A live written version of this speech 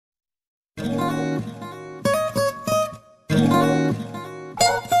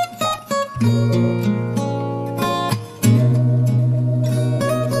don't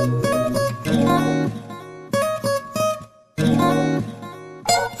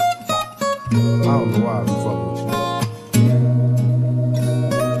know why I be fucking with you.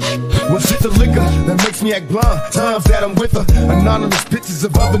 Was it the liquor that makes me act blind? Times that I'm with her, anonymous pictures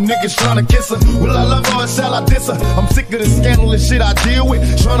of other niggas trying to kiss her. Will I love her or shall I diss her? I'm sick of the scandalous shit I deal with,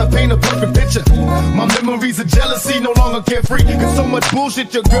 trying to paint a perfect picture. My memories of jealousy no longer carefree, cause so much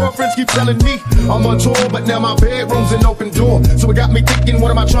bullshit your girlfriends keep telling me. I'm on tour, but now my bedroom's an open door, so it got me thinking,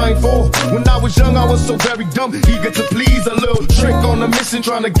 what am I trying for? When I was young, I was so very dumb, eager to please. A little trick on a mission,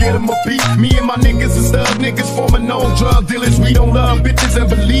 trying to get them a beat. Me and my niggas is thug niggas, forming known drug dealers. We don't love bitches and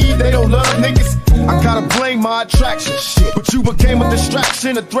believe they don't love niggas. I gotta blame my attraction, shit, but you became a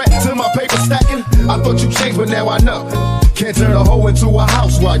distraction, a threat to my paper stacking. I thought you changed, but now I know. Can't turn a hoe into a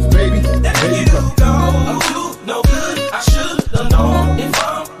housewife, baby. There you go, I'm too no good. I should've known it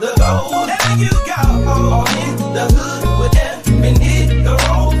from the go. There you go, all in the hood with them and hit the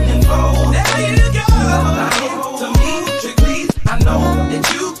road and fold. There you go, lying to me strictly. I know that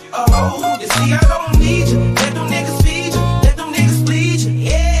you a hoe. You see, I don't need you. Let them niggas feed you. Let them niggas bleed you.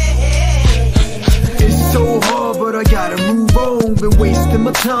 It's so hard, but I gotta move on. Been wasting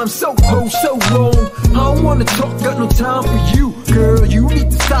my time so long. I don't wanna talk, got no time for you. Girl, you need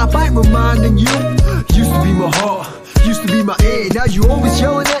to stop, I ain't reminding you. Used to be my heart, used to be my air. Now you always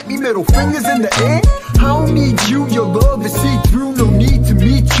yelling at me, middle fingers in the air. I don't need you, your love is see-through. No need to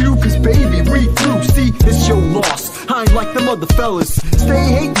meet you, cause baby, read through. See, it's your loss, I ain't like them other fellas. Stay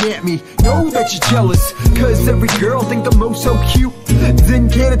hating at me, know that you're jealous, cause every girl think I'm oh so cute. Didn't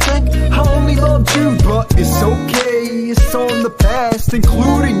care to think, I only loved you. But it's okay, it's on the past,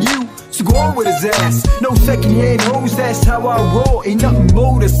 including you. So go on with his ass, no second-hand hoes, that's how I roll. Ain't nothing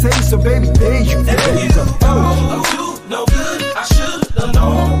more to say, so baby, there you go. There you go, I'm too no good. I should've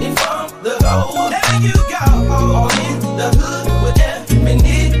known it from